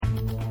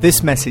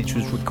This message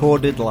was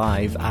recorded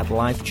live at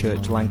Life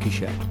Church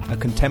Lancashire, a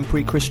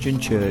contemporary Christian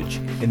church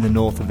in the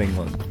north of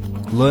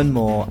England. Learn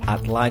more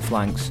at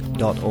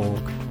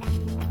lifelancs.org.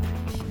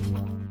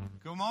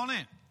 Good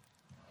morning.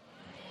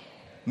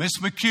 Miss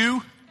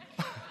McHugh.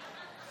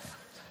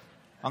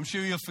 I'm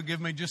sure you'll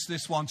forgive me just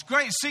this once.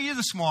 Great to see you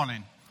this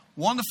morning.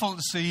 Wonderful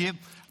to see you.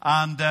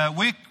 And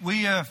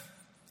we're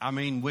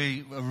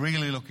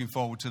really looking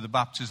forward to the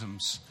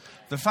baptisms.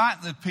 The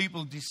fact that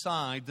people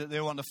decide that they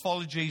want to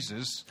follow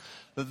Jesus,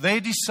 that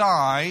they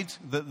decide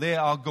that they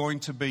are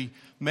going to be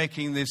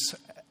making this,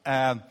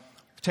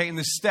 taking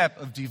this step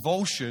of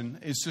devotion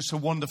is just a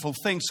wonderful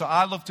thing. So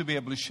I love to be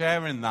able to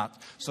share in that.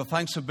 So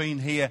thanks for being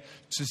here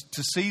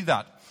to see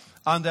that.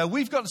 And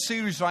we've got a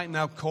series right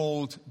now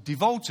called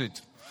Devoted.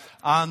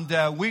 And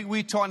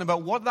we're talking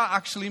about what that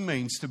actually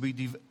means to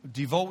be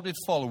devoted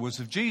followers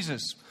of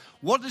Jesus.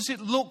 What does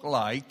it look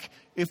like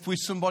if we're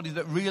somebody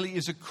that really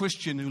is a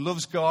Christian, who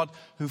loves God,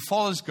 who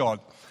follows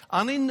God?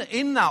 And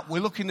in that,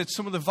 we're looking at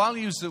some of the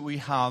values that we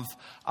have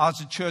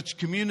as a church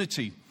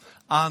community.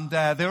 And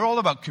they're all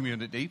about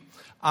community.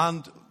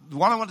 And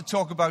what I want to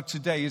talk about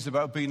today is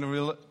about being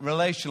a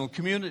relational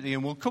community.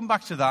 And we'll come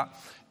back to that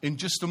in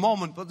just a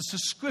moment. But there's a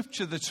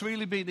scripture that's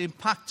really been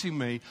impacting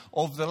me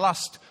over the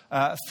last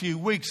few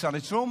weeks. And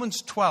it's Romans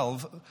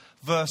 12,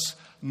 verse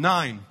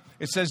 9.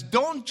 It says,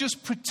 don't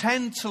just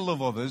pretend to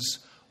love others,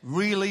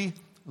 really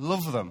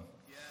love them.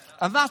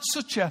 And that's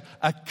such a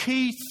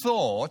key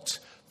thought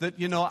that,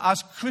 you know,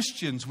 as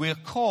Christians, we're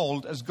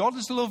called, as God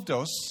has loved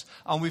us,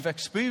 and we've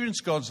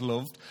experienced God's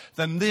love,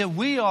 then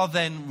we are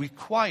then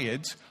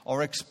required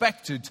or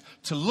expected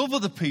to love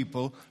other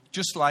people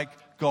just like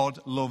God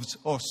loves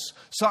us.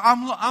 So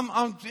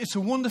it's a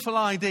wonderful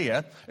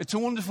idea. It's a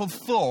wonderful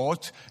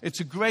thought. It's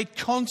a great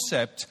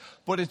concept.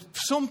 But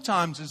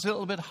sometimes it's a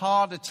little bit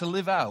harder to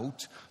live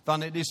out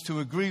than it is to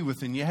agree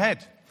with in your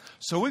head.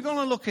 So we're going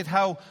to look at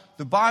how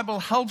the Bible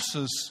helps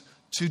us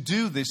to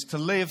do this, to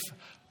live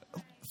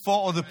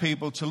for other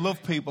people, to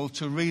love people,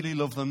 to really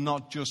love them,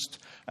 not just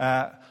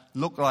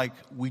look like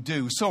we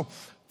do. So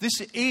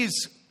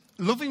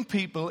loving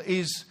people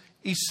is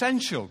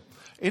essential.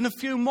 In a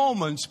few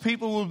moments,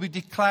 people will be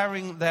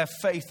declaring their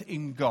faith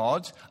in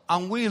God,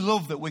 and we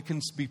love that we can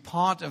be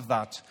part of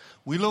that.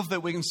 We love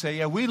that we can say,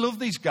 yeah, we love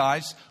these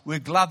guys. We're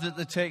glad that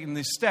they're taking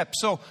this step.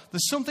 So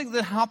there's something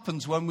that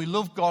happens when we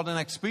love God and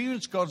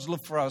experience God's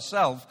love for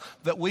ourselves,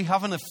 that we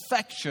have an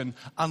affection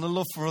and a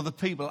love for other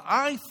people.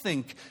 I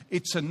think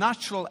it's a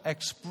natural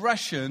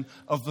expression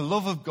of the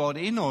love of God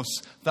in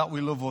us that we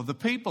love other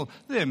people.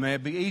 They may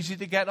be easy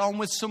to get on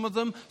with, some of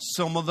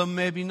them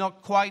maybe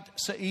not quite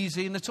so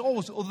easy, and it's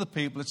always other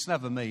people. It's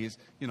never me.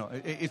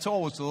 It's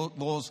always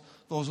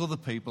those other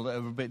people that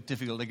are a bit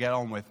difficult to get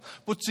on with.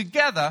 But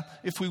together,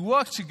 if we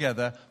work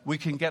together, we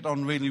can get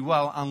on really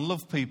well and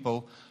love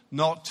people,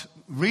 not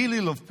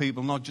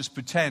just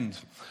pretend.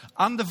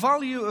 And the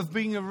value of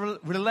being a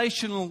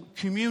relational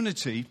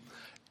community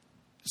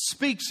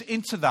speaks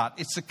into that.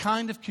 It's the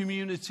kind of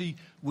community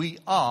we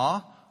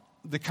are,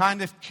 the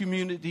kind of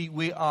community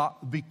we are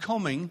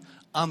becoming,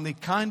 and the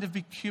kind of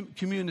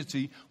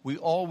community we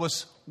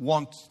always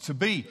want to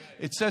be.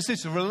 It says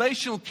this, a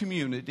relational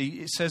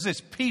community, it says this,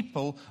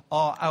 people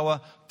are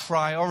our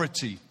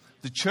priority.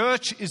 The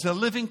church is a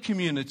living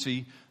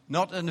community,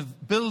 not a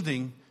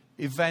building,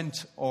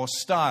 event, or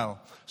style.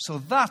 So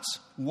that's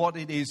what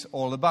it is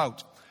all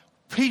about.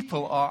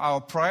 People are our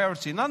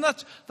priority. Now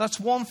that's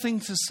one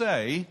thing to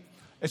say.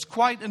 It's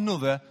quite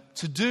another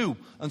to do.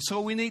 And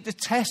so we need to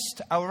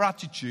test our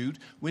attitude.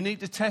 We need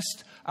to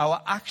test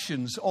our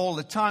actions all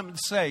the time to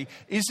say,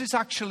 is this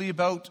actually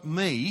about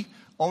me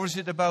or is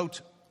it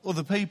about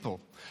other people?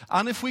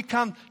 And if we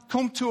can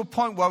come to a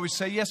point where we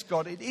say, yes,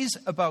 God, it is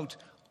about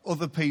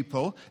other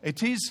people.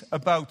 It is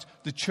about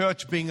the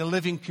church being a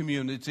living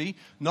community,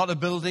 not a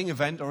building,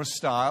 event, or a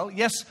style.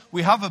 Yes,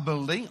 we have a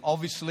building.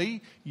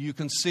 Obviously, you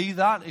can see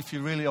that. If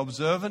you're really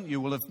observant,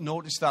 you will have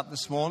noticed that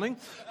this morning,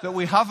 that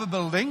we have a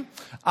building.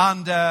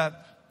 And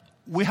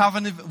we have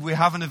an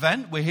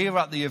event, we're here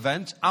at the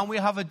event, and we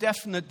have a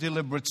definite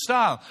deliberate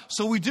style.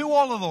 So we do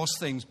all of those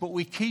things, but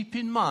we keep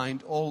in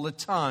mind all the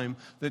time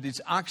that it's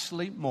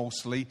actually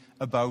mostly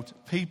about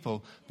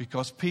people,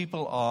 because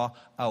people are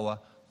our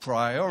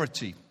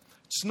priority.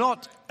 It's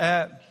not,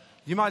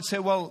 you might say,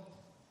 well,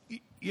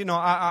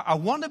 I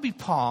want to be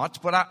part,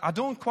 but I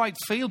don't quite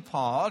feel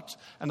part,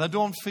 and I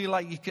don't feel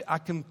like I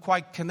can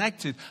quite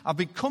connect it. I've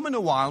been coming a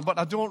while, but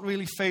I don't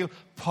really feel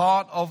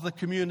part of the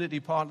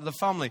community, part of the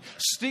family.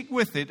 Stick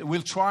with it.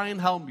 We'll try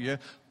and help you.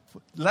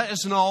 Let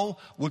us know.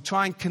 We'll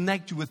try and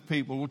connect you with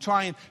people. We'll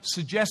try and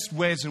suggest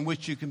ways in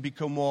which you can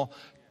become more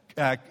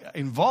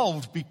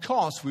involved,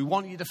 because we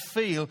want you to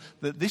feel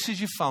that this is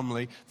your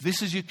family,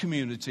 this is your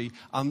community,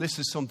 and this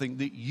is something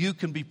that you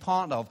can be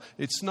part of.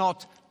 It's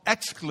not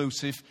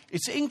exclusive,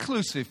 it's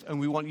inclusive, and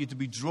we want you to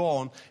be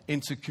drawn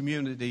into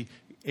community,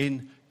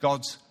 in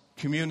God's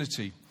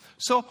community.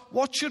 So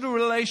what should a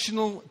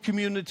relational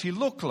community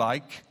look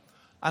like,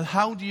 and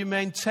how do you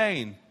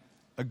maintain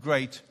a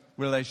great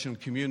relational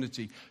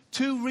community?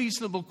 Two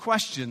reasonable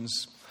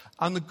questions,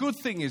 And the good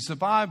thing is the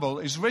Bible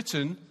is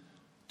written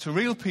to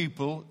real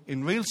people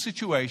in real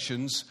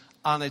situations,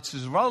 and it's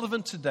as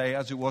relevant today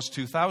as it was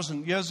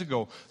 2,000 years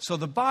ago. So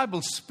the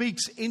Bible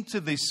speaks into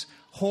this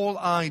whole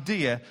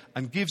idea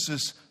and gives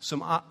us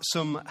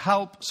some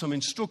help, some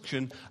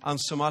instruction, and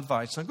some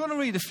advice. I'm going to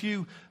read a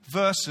few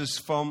verses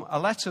from a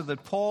letter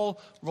that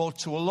Paul wrote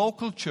to a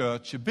local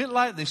church, a bit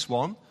like this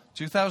one,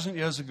 2,000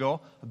 years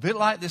ago, a bit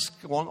like this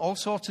one, all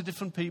sorts of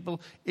different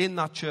people in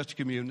that church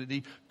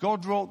community.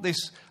 God wrote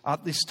this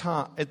at this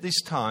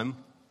time,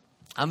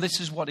 and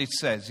this is what it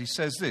says. He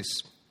says this: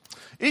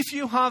 if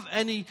you have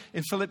any,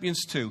 in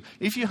Philippians 2,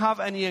 if you have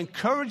any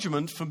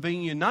encouragement from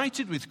being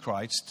united with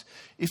Christ,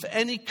 if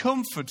any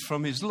comfort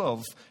from his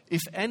love,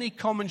 if any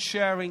common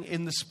sharing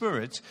in the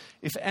Spirit,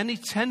 if any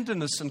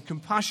tenderness and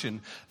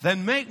compassion,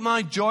 then make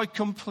my joy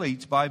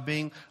complete by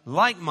being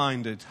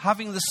like-minded,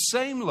 having the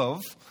same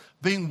love,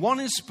 being one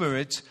in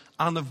spirit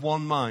and of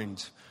one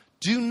mind.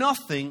 Do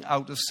nothing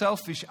out of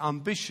selfish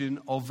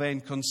ambition or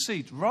vain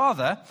conceit.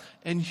 Rather,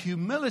 in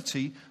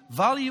humility,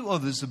 value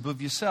others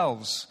above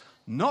yourselves,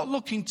 not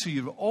looking to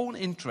your own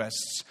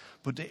interests,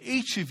 but to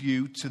each of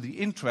you to the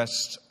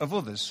interests of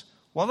others.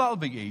 Well, that'll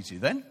be easy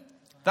then.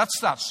 That's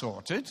that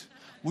sorted.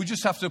 We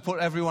just have to put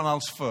everyone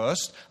else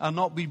first and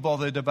not be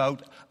bothered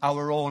about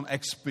our own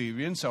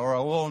experience or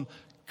our own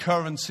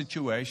current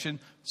situation.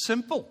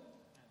 Simple.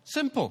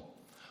 Simple.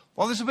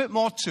 Well, there's a bit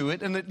more to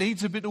it, and it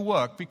needs a bit of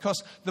work,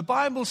 because the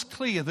Bible's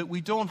clear that we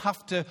don't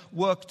have to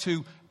work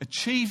to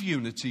achieve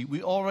unity.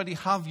 We already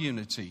have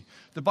unity.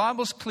 The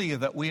Bible's clear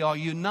that we are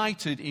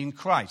united in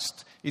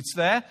Christ. It's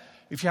there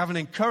if you have an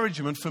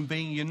encouragement from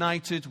being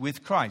united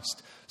with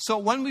Christ. So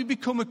when we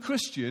become a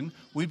Christian,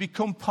 we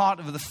become part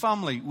of the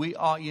family. We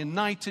are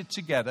united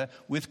together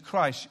with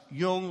Christ.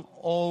 Young,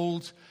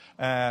 old,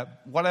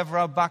 whatever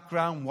our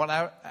background,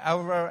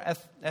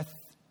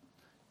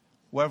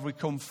 wherever we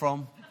come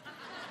from.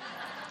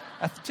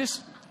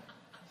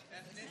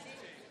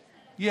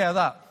 Yeah,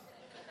 that.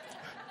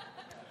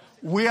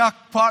 We are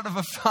part of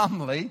a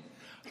family,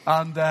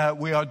 and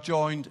we are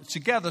joined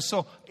together.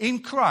 So in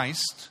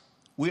Christ,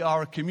 we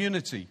are a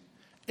community.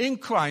 In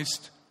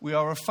Christ, we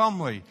are a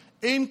family.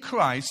 In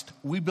Christ,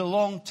 we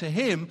belong to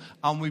him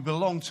and we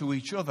belong to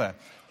each other.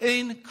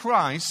 In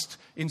Christ,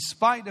 in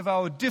spite of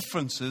our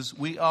differences,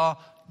 we are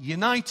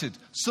united.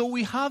 So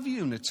we have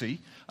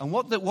unity. And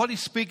what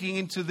he's speaking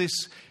into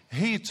this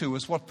here to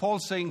us, what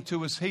Paul's saying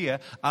to us here,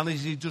 and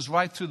as he does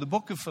right through the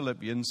book of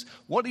Philippians,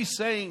 what he's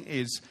saying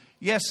is,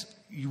 yes,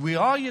 we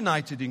are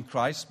united in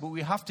Christ, but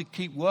we have to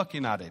keep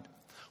working at it.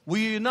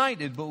 We're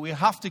united, but we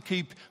have to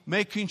keep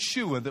making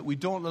sure that we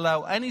don't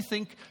allow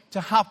anything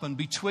to happen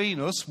between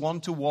us,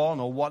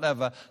 one-to-one or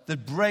whatever,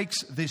 that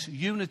breaks this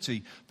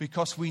unity.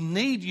 Because we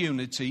need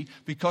unity,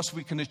 because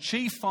we can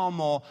achieve far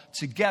more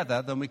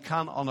together than we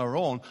can on our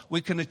own.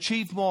 We can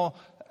achieve more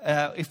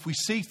if we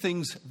see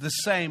things the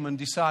same and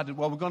decided,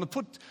 well, we're going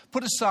to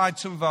put aside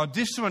some of our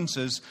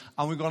differences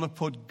and we're going to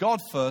put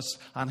God first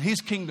and his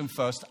kingdom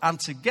first. And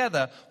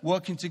together,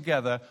 working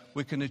together,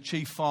 we can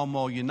achieve far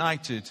more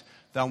united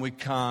than we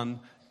can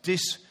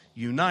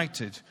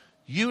disunited.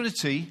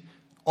 Unity,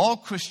 all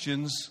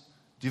Christians,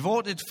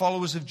 devoted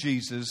followers of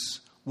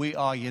Jesus, we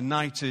are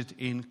united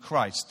in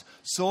Christ.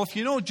 So if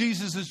you know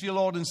Jesus as your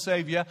Lord and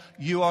Savior,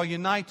 you are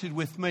united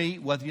with me,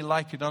 whether you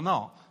like it or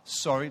not.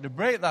 Sorry to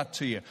break that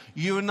to you.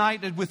 You're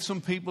united with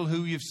some people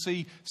who you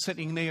see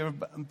sitting near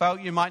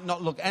about you, might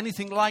not look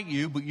anything like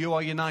you, but you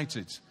are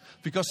united.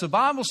 Because the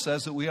Bible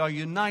says that we are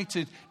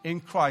united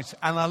in Christ.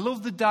 And I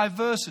love the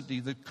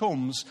diversity that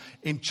comes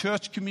in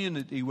church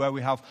community, where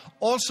we have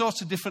all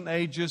sorts of different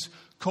ages,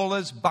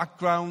 colours,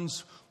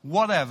 backgrounds,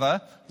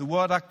 whatever, the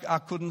word I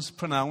couldn't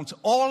pronounce,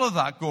 all of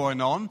that going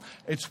on.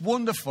 It's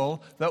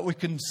wonderful that we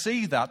can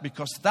see that,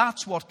 because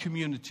that's what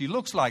community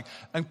looks like.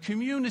 And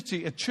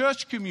community, a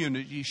church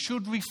community,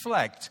 should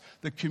reflect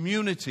the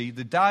community,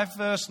 the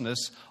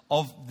diverseness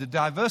of the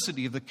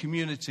diversity of the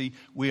community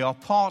we are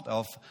part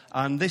of.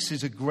 And this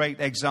is a great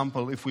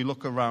example, if we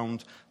look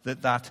around,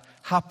 that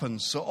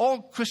happens. So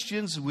all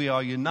Christians, we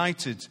are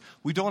united.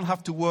 We don't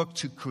have to work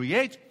to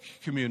create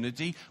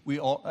community,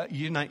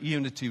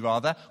 unity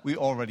rather. We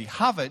already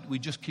have it. We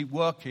just keep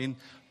working,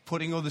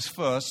 putting others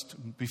first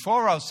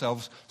before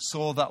ourselves,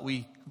 so that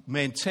we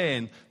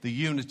maintain the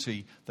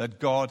unity that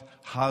God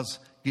has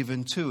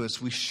given to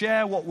us. We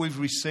share what we've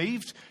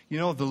received,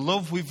 the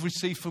love we've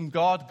received from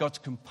God, God's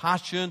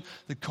compassion,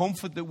 the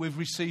comfort that we've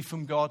received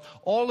from God,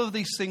 all of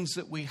these things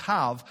that we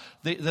have,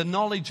 the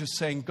knowledge of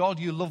saying, God,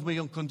 you love me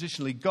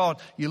unconditionally.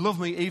 God, you love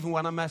me even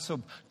when I mess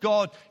up.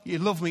 God, you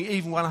love me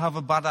even when I have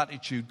a bad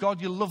attitude. God,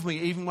 you love me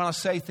even when I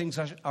say things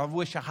I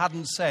wish I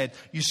hadn't said.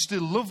 You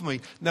still love me.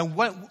 Now,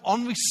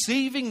 on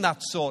receiving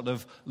that sort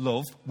of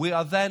love, we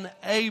are then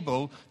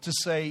able to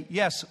say,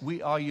 yes,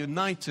 we are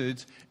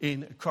united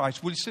in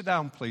Christ. Will you sit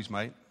down, please,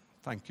 mate?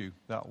 Thank you.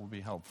 That will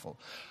be helpful.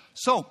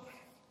 So,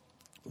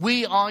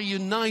 we are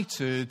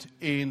united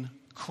in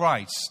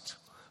Christ.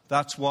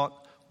 That's what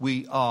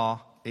we are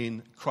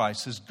in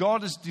Christ. As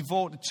God is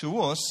devoted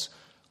to us,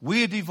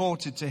 we are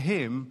devoted to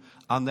him,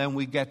 and then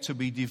we get to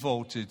be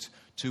devoted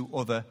to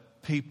other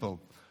people.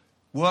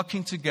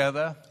 Working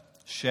together,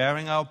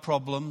 sharing our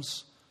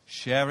problems,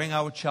 sharing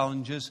our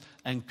challenges,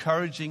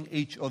 encouraging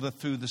each other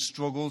through the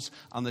struggles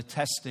and the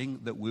testing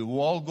that we will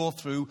all go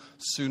through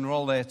sooner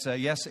or later.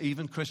 Yes,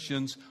 even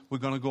Christians, we're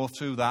going to go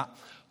through that.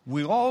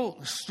 We're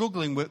all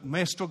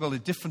may struggle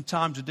at different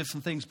times with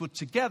different things, but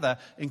together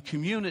in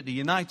community,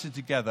 united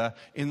together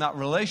in that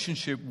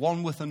relationship,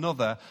 one with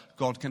another,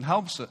 God can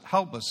help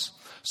us.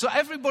 So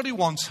everybody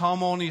wants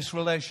harmonious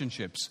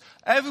relationships.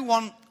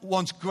 Everyone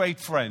wants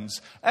great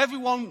friends.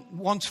 Everyone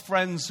wants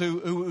friends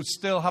who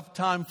still have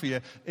time for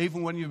you,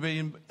 even when you're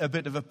being a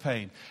bit of a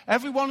pain.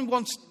 Everyone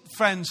wants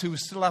friends who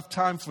still have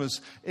time for us,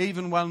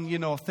 even when,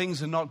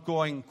 things are not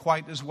going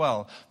quite as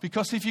well.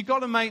 Because if you've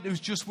got a mate who's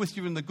just with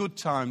you in the good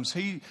times,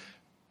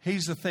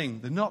 he's the thing.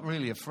 They're not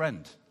really a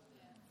friend.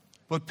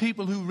 But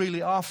people who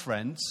really are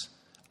friends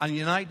and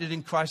united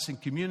in Christ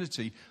and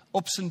community,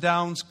 ups and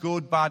downs,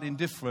 good, bad,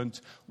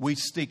 indifferent, we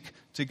stick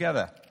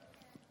together.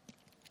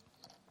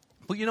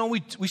 But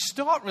we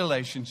start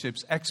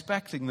relationships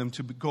expecting them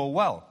to go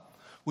well.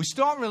 We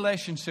start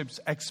relationships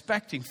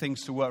expecting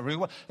things to work really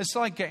well. It's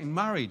like getting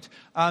married.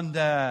 And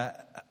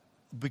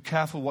be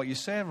careful what you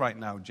say right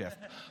now, Jeff.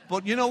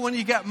 But when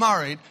you get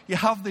married, you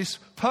have this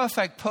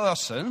perfect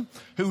person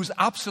who's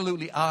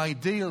absolutely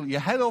ideal. You're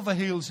head over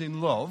heels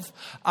in love.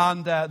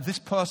 And this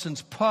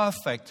person's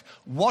perfect.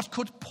 What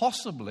could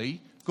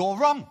possibly go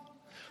wrong?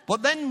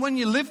 But then when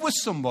you live with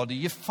somebody,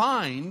 you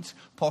find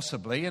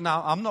possibly, and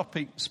I'm not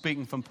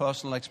speaking from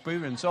personal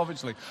experience,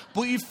 obviously,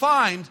 but you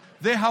find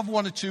they have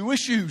one or two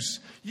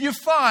issues. You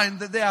find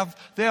that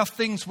they have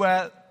things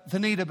where they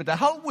need a bit of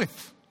help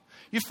with.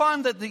 You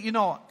find that,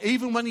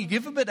 even when you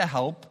give a bit of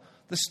help,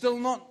 they're still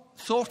not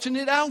sorting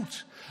it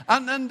out.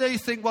 And then they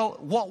think, well,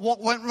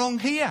 what went wrong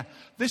here?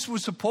 This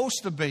was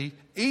supposed to be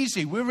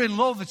easy. We're in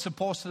love. It's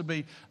supposed to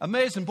be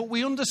amazing. But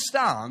we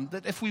understand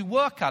that if we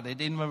work at it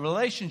in a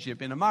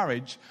relationship, in a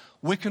marriage,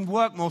 we can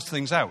work most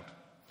things out.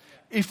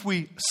 If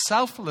we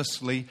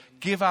selflessly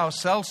give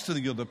ourselves to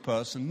the other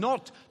person,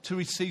 not to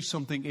receive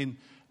something in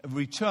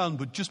return,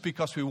 but just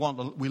because we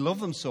love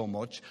them so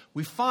much,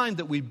 we find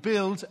that we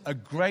build a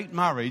great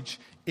marriage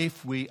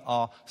if we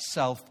are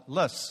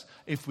selfless,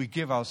 if we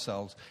give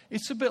ourselves.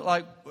 It's a bit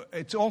like,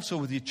 it's also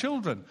with your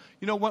children.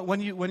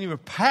 When you're a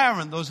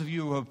parent, those of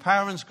you who are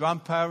parents,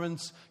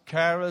 grandparents,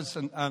 carers,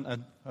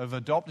 and have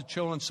adopted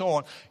children and so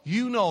on,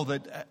 you know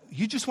that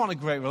you just want a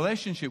great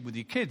relationship with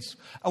your kids.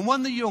 And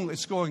when they're young,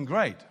 it's going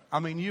great. I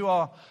mean, you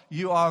are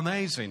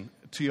amazing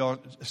to your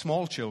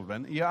small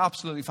children. You're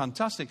absolutely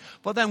fantastic.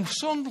 But then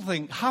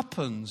something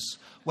happens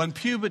when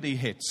puberty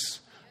hits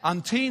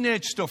and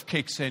teenage stuff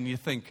kicks in. You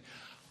think,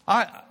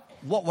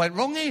 what went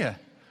wrong here?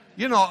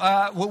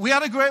 We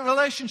had a great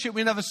relationship.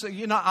 We never,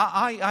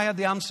 I had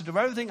the answer to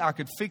everything. I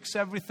could fix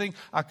everything.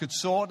 I could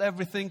sort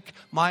everything.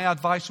 My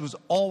advice was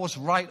always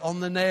right on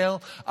the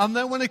nail. And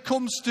then when it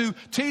comes to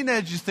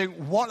teenagers, you think,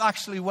 what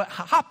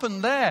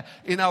happened there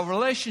in our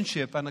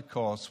relationship? And of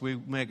course, we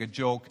make a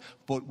joke,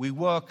 but we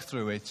work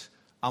through it.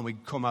 And we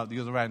come out the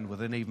other end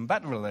with an even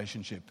better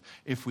relationship.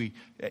 If we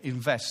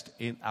invest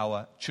in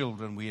our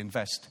children, we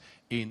invest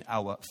in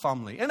our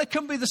family. And it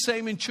can be the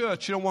same in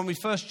church. When we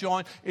first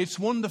join, it's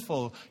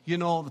wonderful.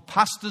 The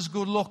pastor's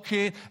good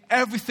looking.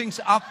 Everything's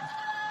up.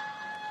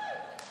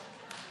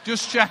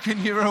 Just checking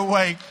you're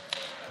awake.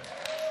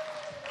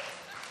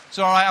 It's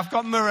all right. I've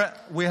got mirror.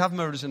 We have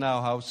mirrors in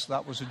our house.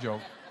 That was a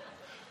joke.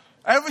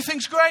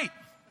 Everything's great.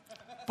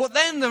 But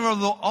then there are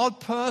the odd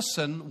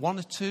person, one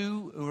or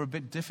two, who are a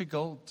bit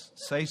difficult,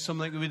 say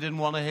something we didn't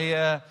want to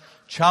hear,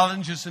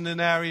 challenge us in an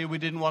area we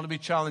didn't want to be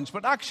challenged.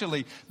 But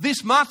actually,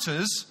 this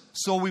matters,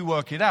 so we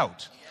work it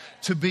out.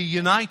 To be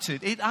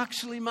united, it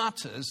actually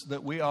matters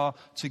that we are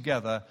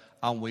together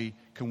and we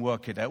can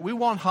work it out. We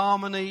want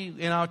harmony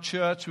in our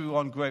church, we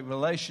want great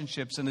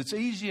relationships, and it's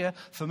easier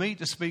for me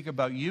to speak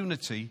about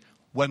unity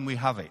when we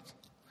have it.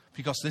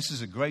 Because this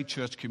is a great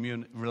church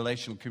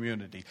relational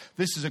community.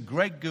 This is a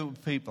great group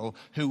of people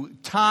who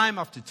time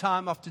after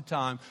time after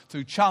time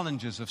through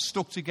challenges have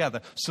stuck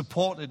together,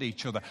 supported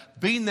each other,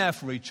 been there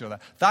for each other.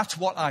 That's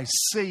what I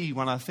see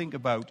when I think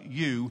about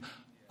you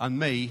and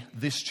me,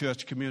 this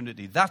church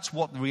community. That's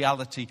what the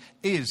reality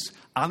is.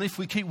 And if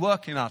we keep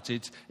working at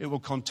it, it will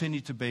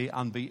continue to be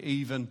and be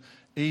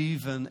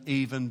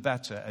even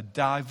better. A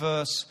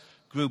diverse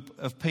group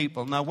of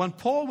people. Now, when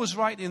Paul was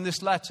writing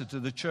this letter to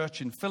the church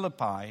in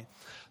Philippi,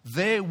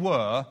 they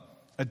were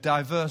a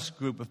diverse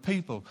group of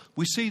people.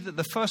 We see that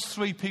the first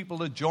three people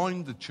that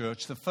joined the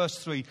church, the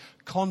first three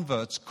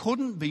converts,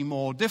 couldn't be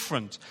more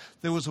different.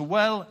 There was a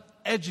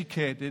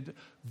well-educated,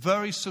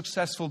 very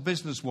successful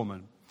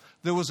businesswoman.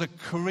 There was a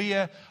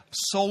career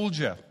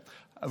soldier,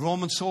 a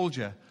Roman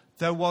soldier.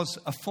 There was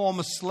a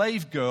former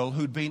slave girl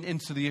who'd been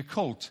into the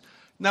occult.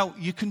 Now,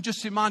 you can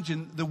just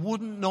imagine they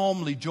wouldn't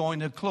normally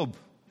join a club.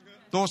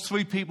 Those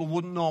three people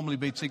wouldn't normally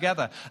be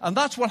together. And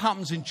that's what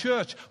happens in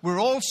church. We're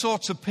all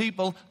sorts of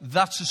people.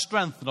 That's a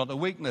strength, not a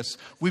weakness.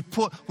 We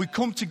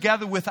come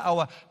together with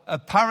our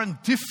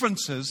apparent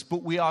differences,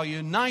 but we are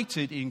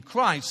united in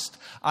Christ.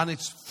 And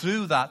it's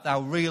through that,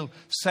 our real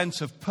sense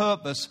of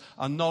purpose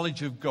and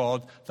knowledge of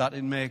God, that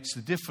it makes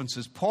the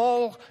differences.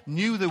 Paul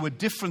knew there were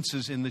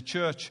differences in the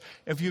church.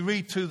 If you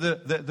read through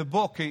the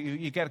book,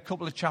 you get a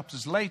couple of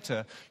chapters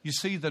later, you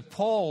see that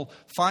Paul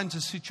finds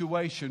a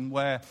situation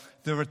where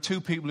there are two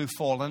people who've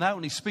fallen out,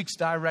 and he speaks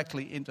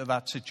directly into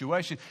that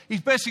situation.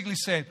 He's basically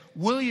saying,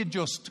 will you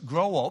just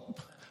grow up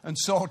and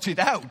sort it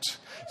out?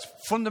 It's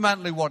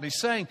fundamentally what he's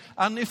saying.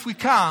 And if we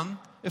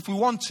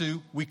want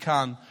to, we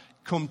can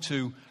come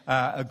to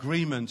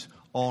agreement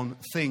on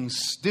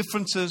things,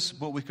 differences,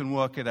 but we can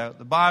work it out.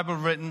 The Bible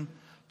written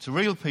to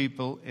real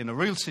people in a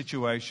real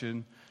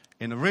situation,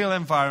 in a real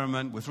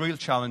environment with real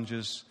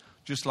challenges,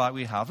 just like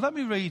we have. Let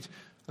me read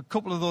a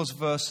couple of those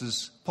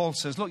verses. Paul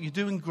says, look, you're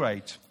doing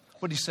great.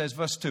 But he says,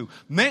 verse 2,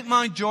 make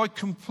my joy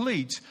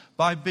complete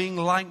by being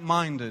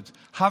like-minded,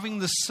 having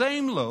the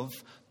same love,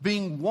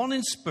 being one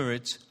in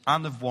spirit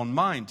and of one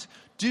mind.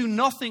 Do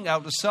nothing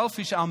out of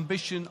selfish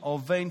ambition or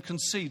vain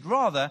conceit.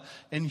 Rather,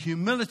 in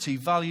humility,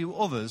 value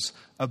others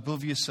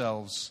above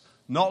yourselves,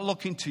 not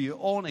looking to your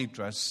own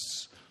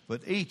interests,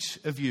 but each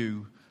of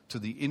you to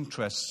the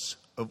interests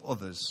of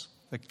others.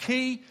 The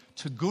key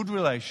to good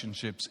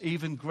relationships,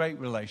 even great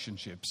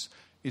relationships,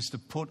 is to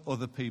put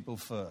other people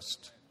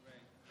first.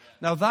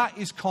 Now, that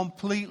is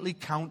completely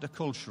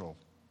countercultural,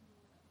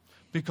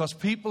 because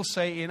people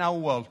say in our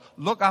world,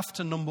 look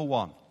after number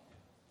one.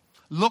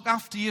 Look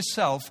after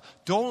yourself.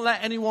 Don't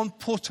let anyone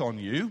put on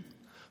you.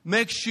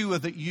 Make sure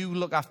that you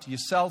look after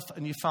yourself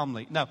and your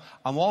family. Now,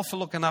 I'm all for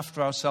looking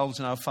after ourselves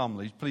and our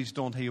families. Please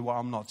don't hear what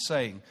I'm not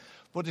saying.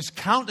 But it's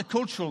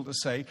countercultural to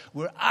say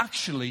we're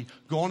actually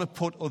going to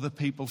put other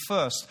people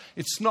first.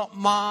 It's not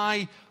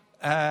my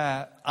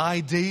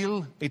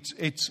ideal.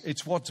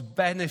 It's what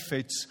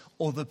benefits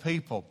other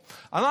people.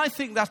 And I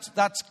think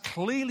that's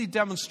clearly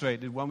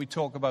demonstrated when we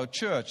talk about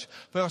church.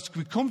 Because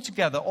we come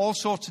together, all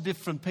sorts of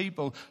different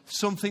people,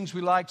 some things we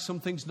like, some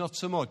things not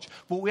so much.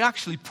 But we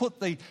actually put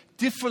the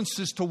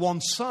differences to one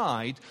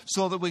side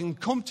so that we can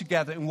come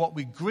together in what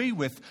we agree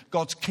with,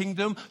 God's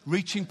kingdom,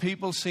 reaching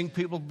people, seeing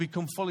people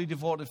become fully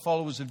devoted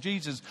followers of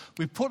Jesus.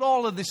 We put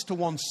all of this to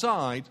one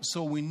side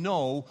so we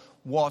know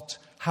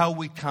how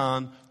we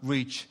can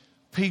reach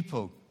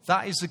people.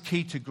 That is the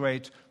key to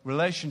great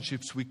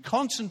relationships. We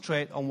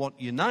concentrate on what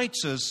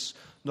unites us,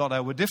 not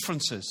our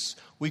differences.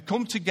 We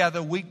come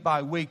together week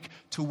by week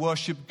to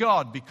worship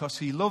God because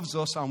He loves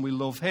us and we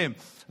love Him.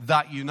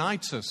 That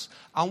unites us.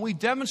 And we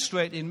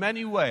demonstrate in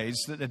many ways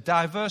that a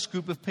diverse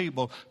group of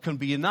people can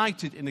be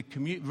united in a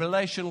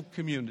relational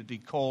community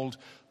called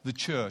the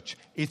church.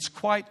 It's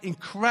quite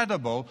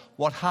incredible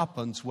what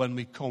happens when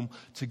we come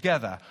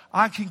together.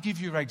 I can give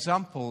you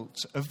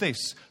examples of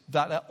this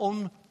that are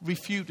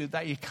unrefuted,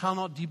 that you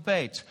cannot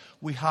debate.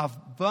 We have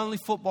Burnley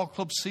Football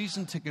Club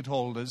season ticket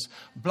holders,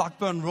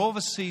 Blackburn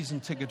Rovers season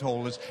ticket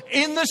holders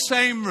in the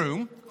same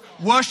room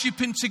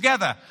worshipping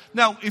together.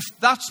 Now, if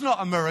that's not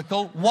a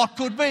miracle, what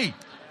could be?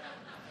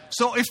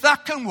 So if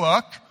that can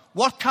work,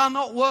 what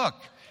cannot work?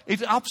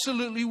 It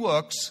absolutely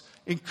works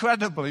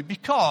incredibly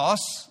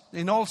because,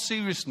 in all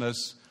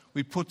seriousness,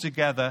 we come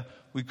together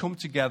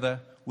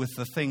with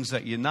the things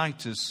that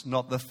unite us,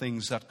 not the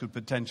things that could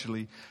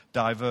potentially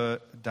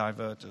divert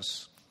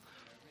us,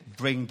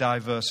 bring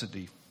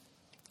diversity.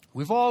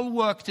 We've all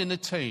worked in a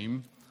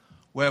team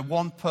where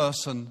one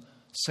person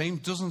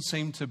doesn't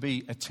seem to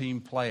be a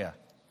team player,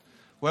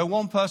 where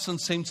one person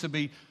seems to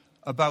be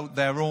about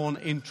their own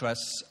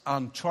interests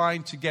and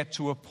trying to get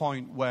to a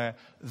point where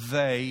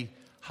they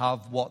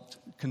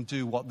can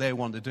do what they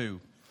want to do.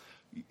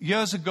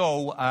 Years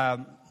ago,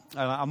 and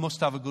I must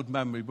have a good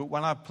memory, but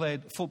when I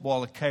played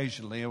football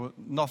occasionally, it was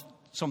not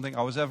something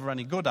I was ever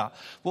any good at,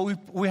 but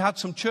we had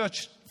some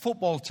church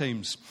football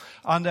teams,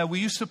 and we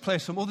used to play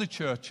some other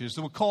churches.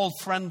 They were called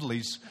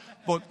friendlies,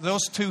 but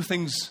those two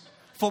things,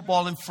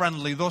 football and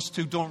friendly, those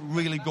two don't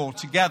really go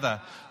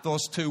together,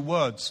 those two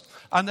words.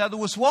 And there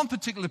was one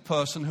particular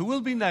person, who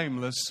will be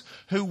nameless,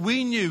 who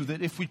we knew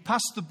that if we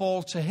passed the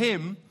ball to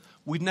him,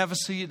 we'd never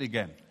see it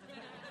again.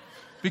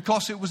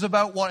 Because it was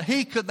about what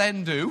he could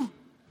then do.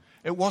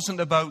 It wasn't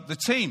about the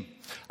team.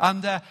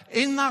 And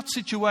in that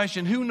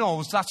situation, who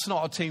knows, that's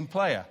not a team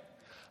player.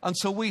 And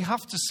so we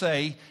have to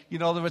say,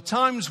 there are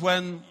times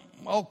when,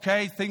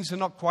 okay, things are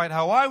not quite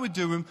how I would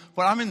do them,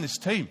 but I'm in this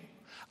team.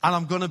 And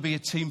I'm going to be a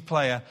team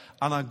player,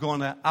 and I'm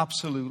going to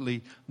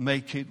absolutely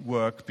make it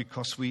work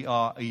because we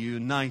are a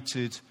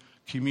united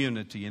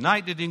community.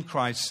 United in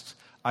Christ,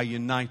 a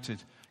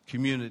united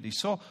community.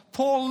 So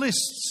Paul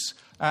lists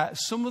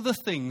some of the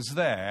things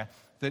there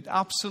that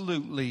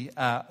absolutely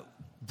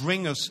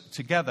bring us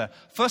together.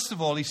 First of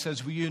all, he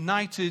says we're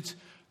united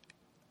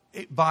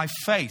by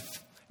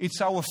faith. It's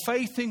our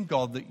faith in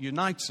God that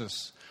unites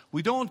us.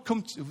 We don't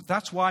come to,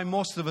 that's why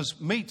most of us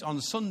meet on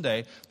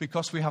Sunday,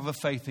 because we have a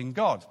faith in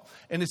God.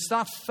 And it's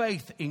that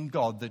faith in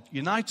God that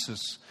unites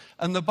us.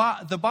 And the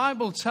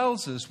Bible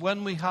tells us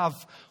when we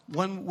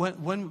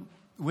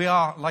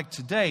are, like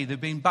today,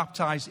 they've been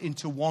baptized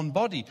into one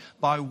body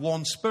by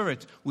one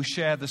Spirit. We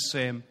share the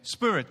same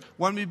Spirit.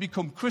 When we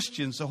become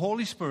Christians, the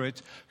Holy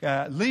Spirit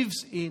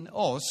lives in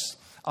us,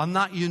 and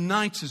that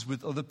unites us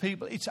with other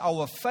people. It's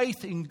our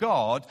faith in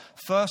God,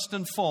 first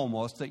and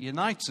foremost, that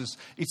unites us.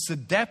 It's the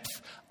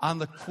depth and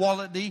the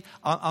quality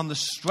and the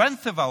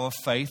strength of our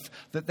faith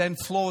that then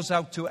flows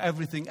out to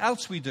everything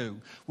else we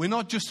do. We're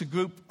not just a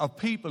group of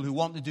people who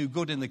want to do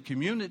good in the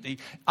community.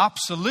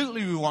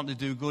 Absolutely, we want to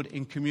do good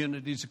in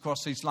communities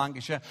across East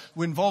Lancashire.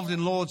 We're involved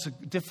in loads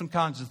of different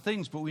kinds of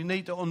things, but we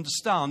need to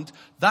understand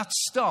that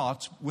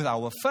starts with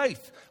our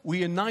faith.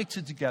 We're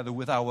united together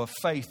with our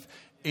faith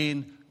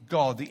in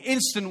God. The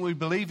instant we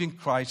believe in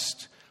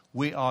Christ,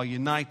 we are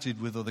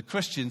united with other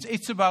Christians.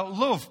 It's about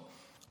love.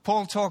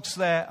 Paul talks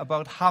there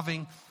about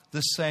having the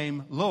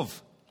same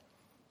love.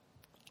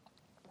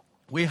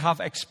 We have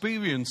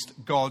experienced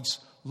God's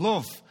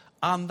love,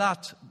 and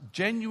that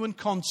genuine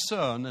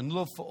concern and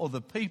love for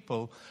other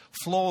people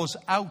flows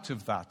out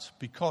of that,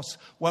 because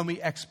when we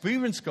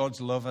experience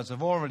God's love, as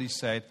I've already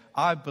said,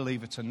 I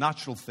believe it's a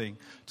natural thing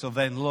to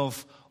then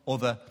love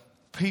other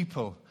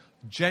people.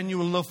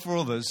 Genuine love for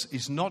others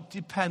is not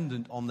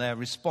dependent on their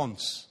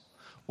response.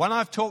 When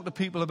I've talked to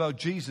people about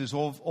Jesus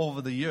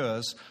over the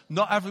years,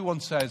 not everyone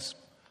says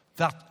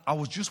that I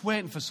was just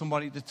waiting for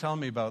somebody to tell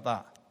me about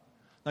that.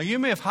 Now, you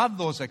may have had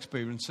those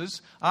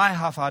experiences. I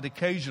have had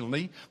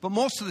occasionally. But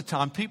most of the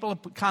time, people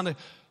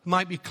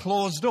might be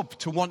closed up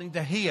to wanting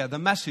to hear the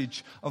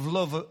message of the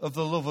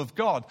love of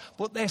God.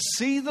 But they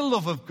see the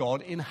love of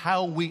God in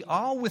how we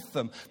are with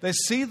them. They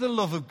see the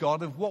love of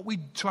God in what we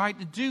try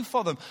to do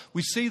for them.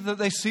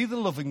 They see the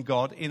love of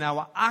God in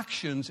our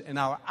actions, in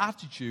our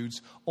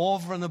attitudes,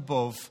 over and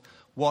above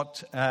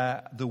what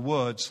the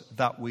words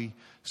that we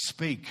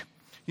speak.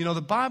 You know,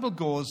 the Bible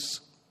goes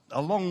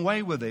a long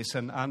way with this,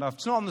 and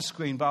it's not on the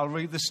screen, but I'll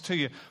read this to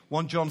you.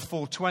 1 John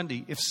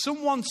 4:20. If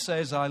someone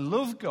says, I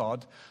love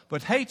God,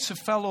 but hates a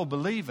fellow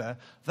believer,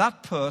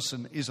 that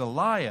person is a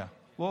liar.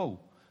 Whoa.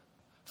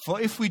 For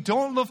if we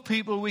don't love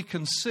people we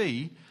can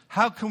see,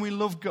 how can we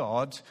love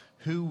God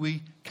who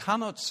we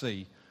cannot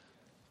see?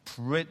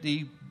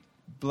 Pretty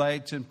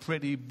blatant,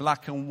 pretty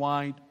black and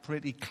white,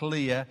 pretty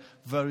clear,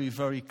 very,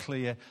 very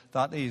clear.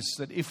 That is,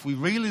 that if we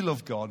really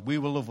love God, we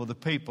will love other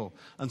people.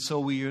 And so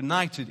we're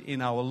united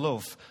in our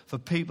love for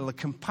people, the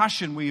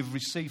compassion we have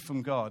received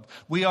from God.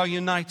 We are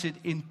united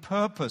in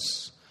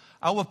purpose.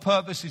 Our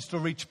purpose is to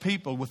reach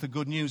people with the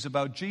good news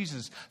about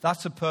Jesus.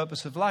 That's the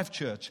purpose of Life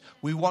Church.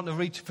 We want to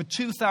reach, for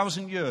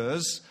 2,000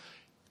 years,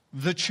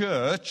 the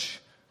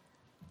church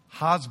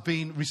has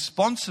been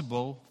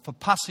responsible for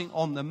passing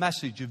on the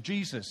message of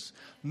Jesus.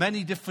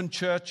 Many different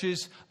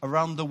churches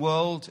around the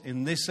world,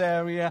 in this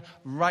area,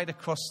 right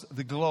across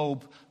the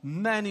globe,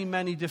 many,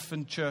 many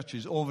different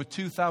churches over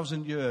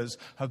 2,000 years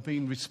have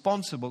been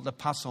responsible to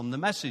pass on the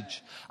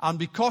message. And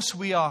because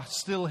we are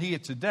still here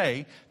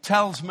today,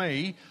 tells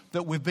me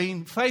that we've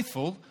been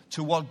faithful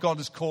to what God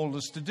has called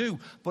us to do.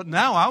 But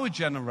now our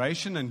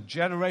generation and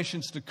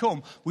generations to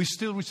come, we're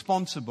still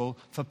responsible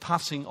for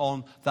passing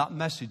on that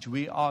message.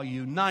 We are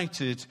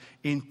united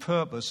in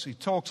purpose. He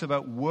talks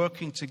about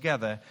working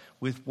together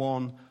with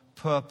one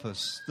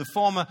purpose. The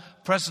former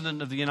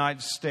President of the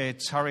United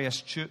States, Harry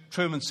S.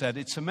 Truman, said,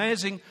 it's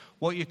amazing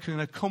what you can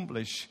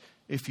accomplish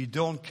if you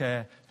don't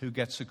care who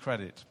gets the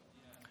credit.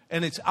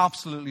 And it's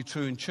absolutely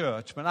true in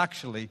church, but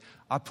actually,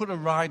 I put a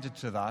rider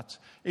to that.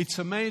 It's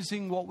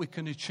amazing what we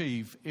can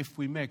achieve if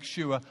we make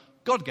sure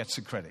God gets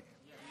the credit.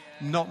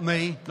 Not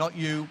me, not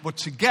you, but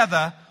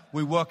together,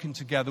 we're working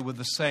together with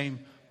the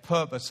same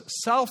purpose.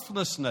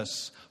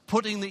 Selflessness,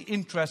 putting the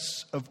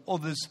interests of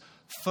others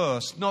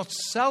first. Not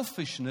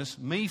selfishness,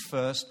 me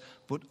first,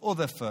 but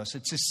other first.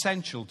 It's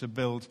essential to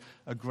build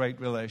a great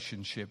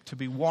relationship, to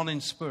be one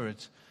in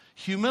spirit.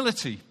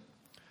 Humility.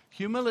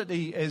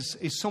 Humility is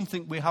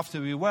something we have to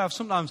be aware of.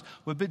 Sometimes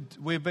we're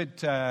a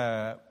bit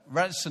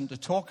reticent to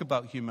talk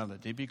about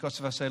humility, because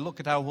if I say, look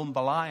at how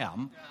humble I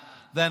am,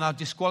 then I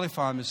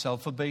disqualify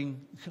myself for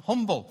being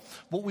humble.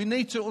 But we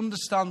need to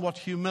understand what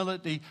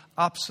humility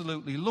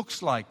absolutely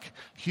looks like.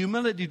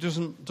 Humility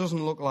doesn't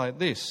look like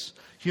this.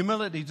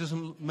 Humility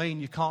doesn't mean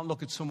you can't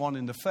look at someone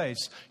in the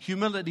face.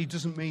 Humility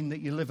doesn't mean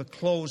that you live a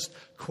closed,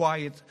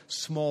 quiet,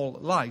 small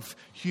life.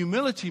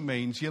 Humility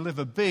means you live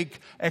a big,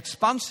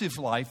 expansive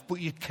life,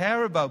 but you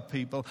care about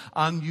people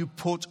and you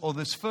put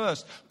others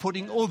first,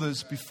 putting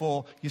others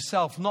before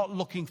yourself, not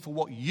looking for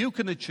what you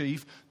can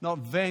achieve, not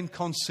vain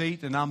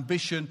conceit and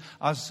ambition,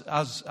 as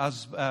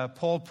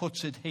Paul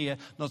puts it here,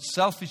 not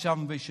selfish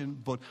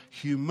ambition, but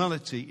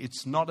humility.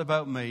 It's not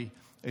about me,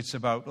 it's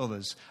about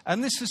others.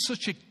 And this is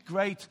such a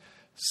great,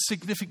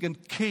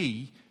 significant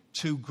key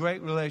to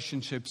great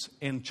relationships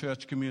in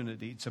church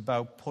community. It's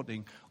about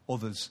putting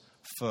others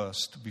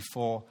first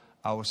before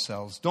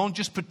ourselves. Don't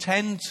just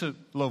pretend to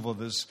love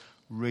others,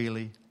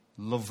 really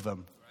love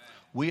them.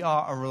 We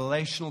are a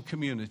relational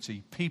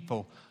community.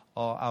 People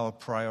are our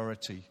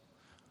priority.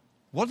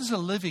 What does a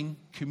living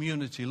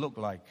community look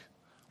like?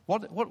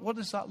 What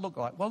does that look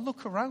like? Well,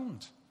 look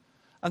around.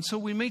 And so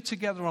we meet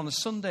together on a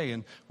Sunday,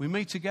 and we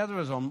meet together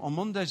on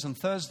Mondays and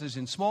Thursdays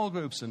in small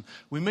groups, and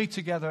we meet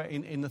together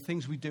in the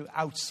things we do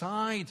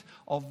outside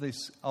of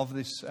this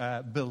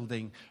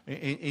building,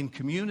 in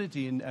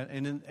community,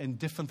 in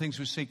different things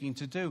we're seeking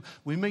to do.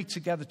 We meet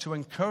together to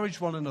encourage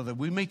one another.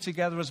 We meet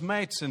together as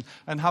mates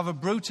and have a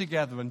brew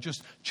together and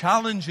just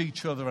challenge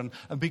each other and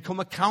become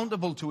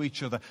accountable to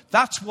each other.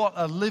 That's what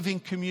a living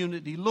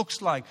community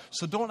looks like.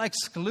 So don't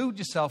exclude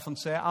yourself and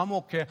say, I'm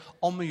okay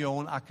on my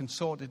own, I can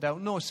sort it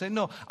out. No, say,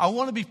 no, I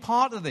want to be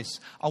part of this.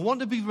 I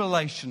want to be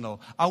relational.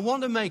 I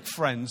want to make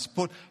friends,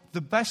 but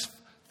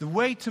the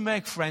way to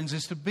make friends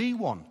is to be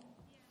one.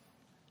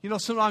 You know,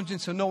 sometimes you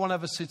say, no one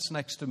ever sits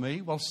next to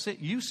me. Well,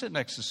 you sit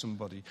next to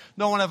somebody.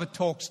 No one ever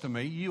talks to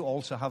me. You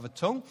also have a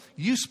tongue.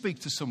 You speak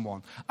to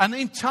someone. And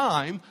in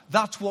time,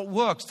 that's what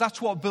works.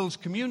 That's what builds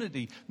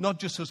community, not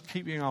just us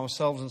keeping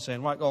ourselves and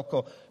saying, right,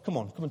 come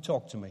and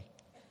talk to me.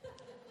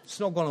 It's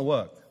not going to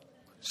work.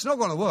 It's not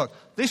going to work.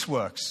 This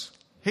works.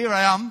 Here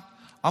I am.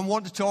 I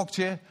want to talk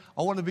to you.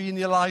 I want to be in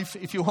your life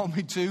if you want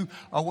me to.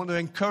 I want to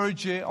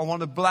encourage you. I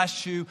want to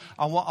bless you.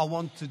 I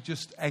want to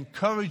just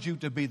encourage you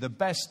to be the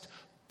best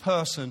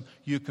person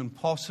you can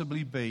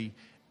possibly be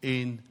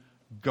in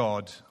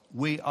God.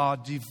 We are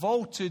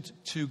devoted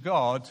to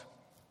God.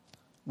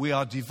 We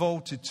are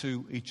devoted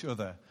to each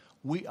other.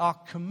 We are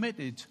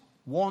committed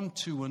one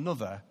to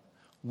another.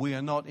 We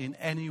are not in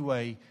any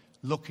way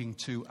looking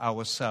to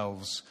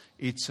ourselves.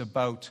 It's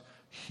about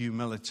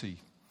humility.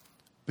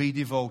 Be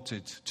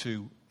devoted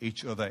to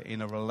each other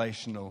in a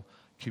relational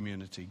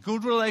community.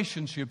 Good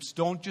relationships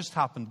don't just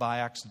happen by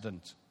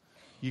accident.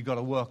 You've got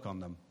to work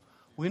on them.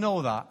 We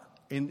know that.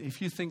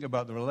 If you think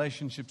about the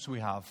relationships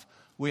we have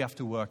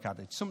to work at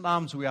it.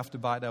 Sometimes we have to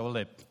bite our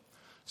lip.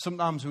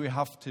 Sometimes we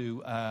have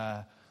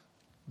to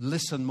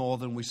listen more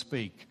than we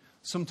speak.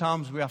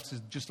 Sometimes we have to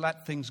just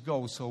let things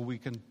go so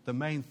the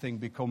main thing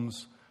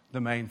becomes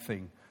the main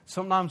thing.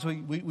 Sometimes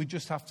we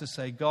just have to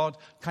say, God,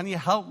 can you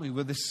help me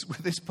with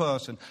this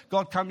person?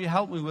 God, can you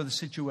help me with the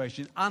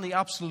situation? And He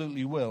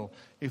absolutely will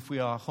if we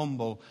are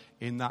humble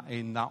in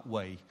that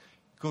way.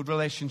 Good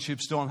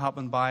relationships don't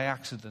happen by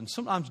accident.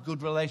 Sometimes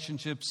good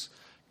relationships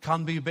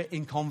can be a bit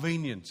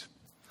inconvenient.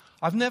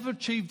 I've never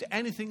achieved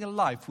anything in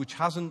life which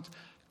hasn't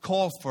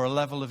called for a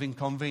level of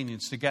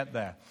inconvenience to get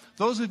there.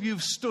 Those of you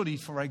who've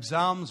studied for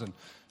exams and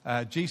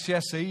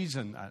GCSEs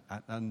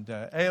and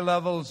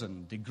A-levels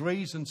and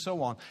degrees and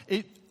so on,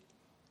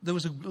 there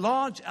was a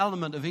large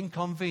element of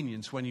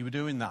inconvenience when you were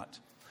doing that.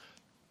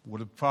 You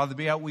would have rather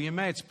be out with your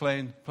mates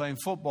playing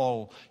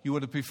football. You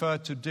would have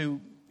preferred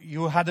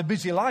you had a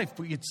busy life,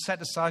 but you'd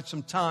set aside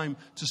some time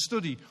to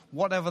study,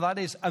 whatever that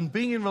is. And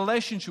being in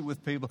relationship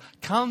with people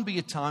can be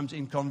at times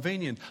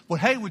inconvenient. But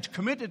hey, we're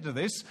committed to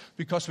this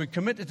because we're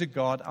committed to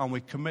God and we're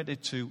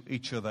committed to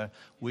each other.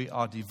 We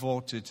are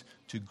devoted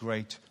to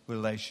great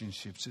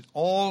relationships. It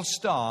all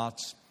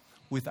starts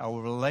with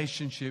our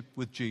relationship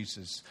with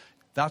Jesus.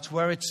 That's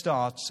where it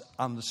starts,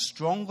 and the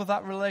stronger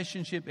that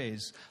relationship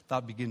is,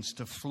 that begins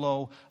to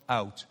flow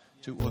out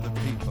to other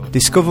people.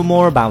 Discover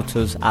more about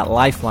us at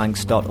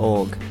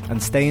lifelanks.org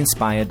and stay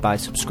inspired by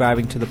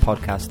subscribing to the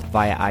podcast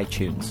via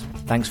iTunes.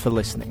 Thanks for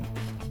listening.